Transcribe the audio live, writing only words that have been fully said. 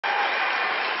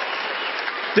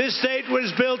This state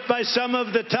was built by some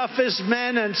of the toughest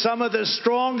men and some of the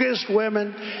strongest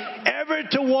women ever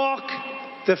to walk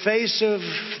the face of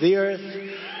the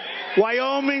earth.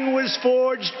 Wyoming was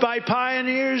forged by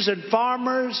pioneers and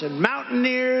farmers and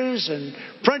mountaineers and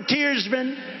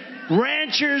frontiersmen,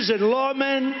 ranchers and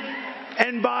lawmen,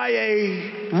 and by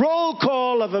a roll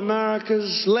call of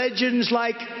America's legends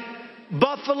like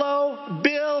Buffalo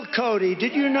Bill Cody.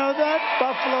 Did you know that?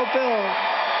 Buffalo Bill.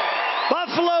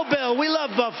 Buffalo Bill. We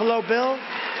love Buffalo Bill.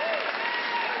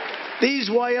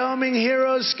 These Wyoming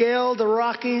heroes scaled the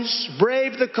Rockies,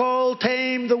 braved the cold,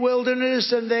 tamed the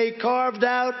wilderness, and they carved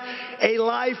out a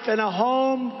life and a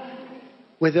home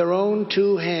with their own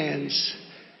two hands.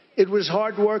 It was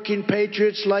hardworking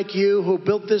patriots like you who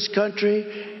built this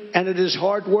country, and it is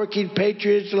hardworking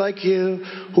patriots like you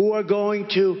who are going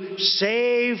to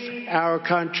save our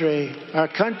country. Our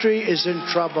country is in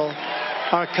trouble.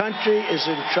 Our country is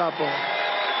in trouble.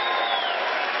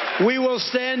 We will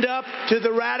stand up to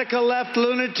the radical left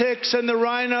lunatics and the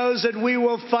rhinos, and we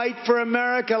will fight for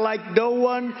America like no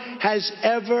one has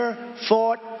ever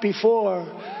fought before.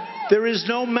 There is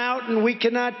no mountain we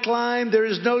cannot climb. There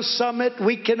is no summit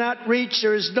we cannot reach.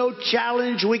 There is no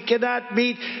challenge we cannot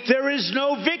meet. There is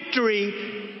no victory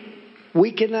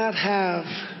we cannot have.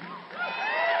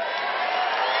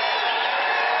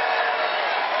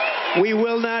 We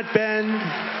will not bend.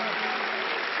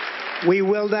 We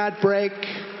will not break.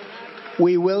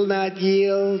 We will not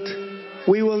yield.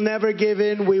 We will never give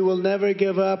in. We will never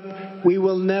give up. We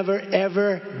will never,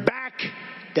 ever back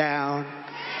down.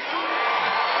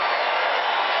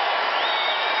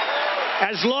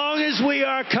 As long as we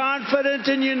are confident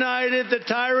and united, the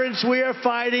tyrants we are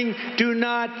fighting do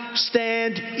not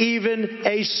stand even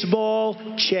a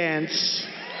small chance.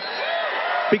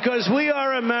 Because we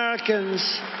are Americans,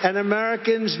 and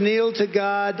Americans kneel to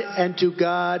God and to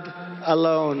God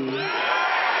alone.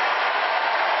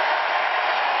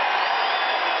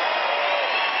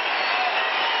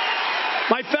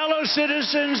 My fellow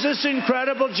citizens, this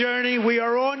incredible journey we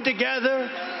are on together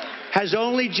has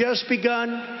only just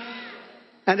begun,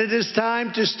 and it is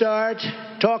time to start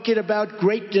talking about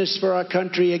greatness for our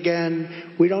country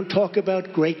again. We don't talk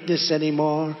about greatness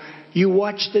anymore. You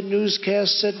watch the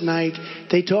newscasts at night.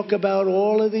 They talk about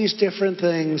all of these different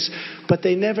things, but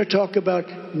they never talk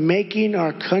about making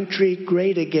our country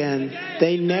great again.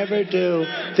 They never do.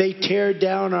 They tear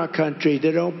down our country.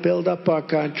 They don't build up our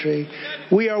country.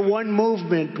 We are one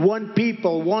movement, one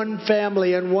people, one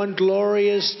family, and one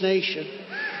glorious nation.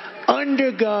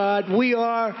 Under God, we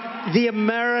are the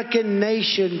American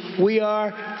nation. We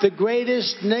are the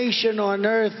greatest nation on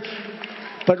earth.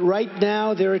 But right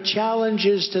now, there are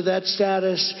challenges to that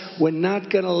status. We're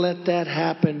not going to let that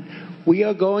happen. We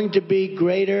are going to be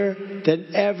greater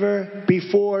than ever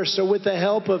before. So with the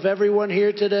help of everyone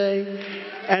here today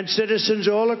and citizens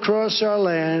all across our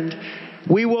land,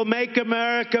 we will make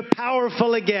America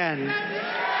powerful again.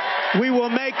 We will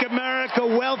make America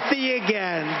wealthy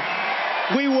again.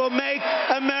 We will make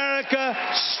America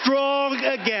strong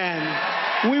again.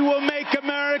 We will make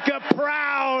America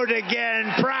proud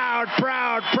again. Proud,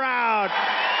 proud,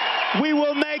 proud. We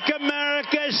will make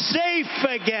America safe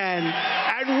again.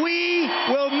 And we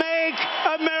will